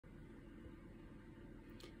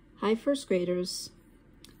Hi, first graders.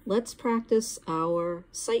 Let's practice our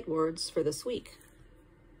sight words for this week.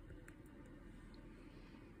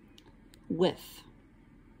 With.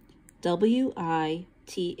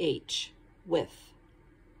 W-I-T-H. With.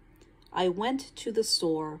 I went to the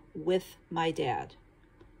store with my dad.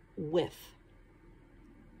 With.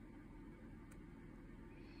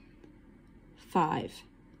 5.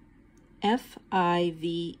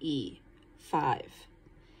 F-I-V-E. 5.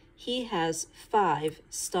 He has 5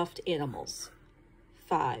 stuffed animals.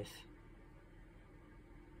 5.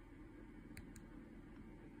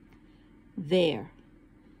 There.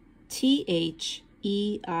 T-H-E-I-R.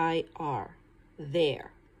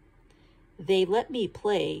 There. They let me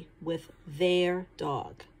play with their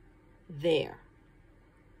dog. There.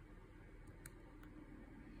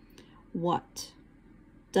 What.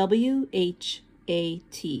 W-H-A-T.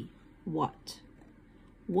 What.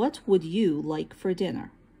 What would you like for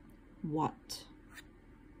dinner? What.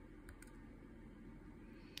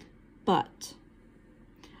 But.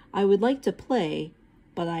 I would like to play,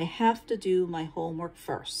 but I have to do my homework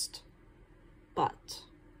first. But.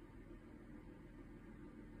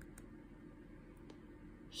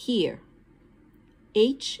 Here.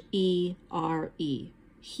 H-E-R-E.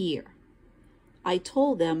 Here. I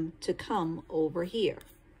told them to come over here.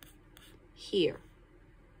 Here.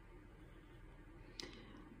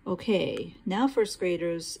 Okay, now first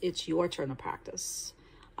graders, it's your turn to practice.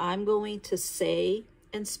 I'm going to say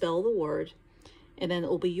and spell the word, and then it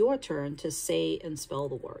will be your turn to say and spell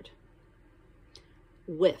the word.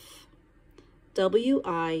 With.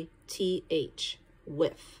 W-I-T-H.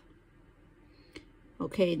 With.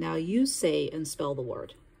 Okay, now you say and spell the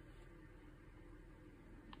word.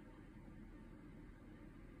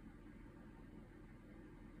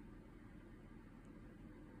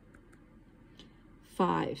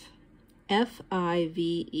 Five.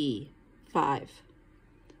 F-I-V-E. 5.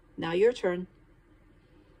 Now your turn.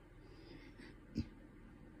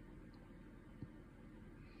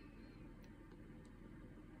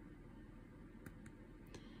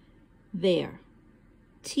 There.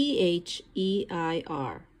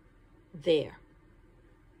 T-H-E-I-R. There.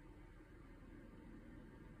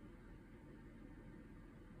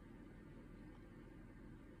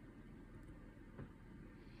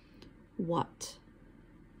 What.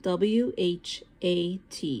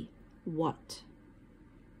 W-H-A-T. What.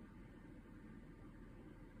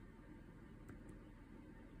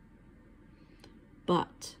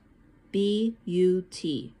 But.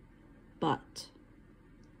 B-U-T. But.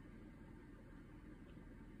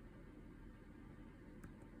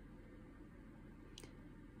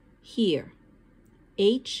 Here.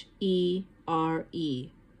 H-E-R-E.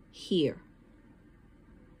 Here.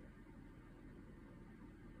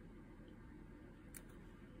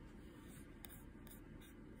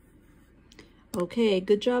 Okay,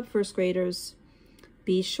 good job, first graders.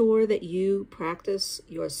 Be sure that you practice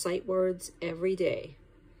your sight words every day.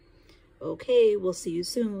 Okay, we'll see you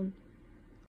soon.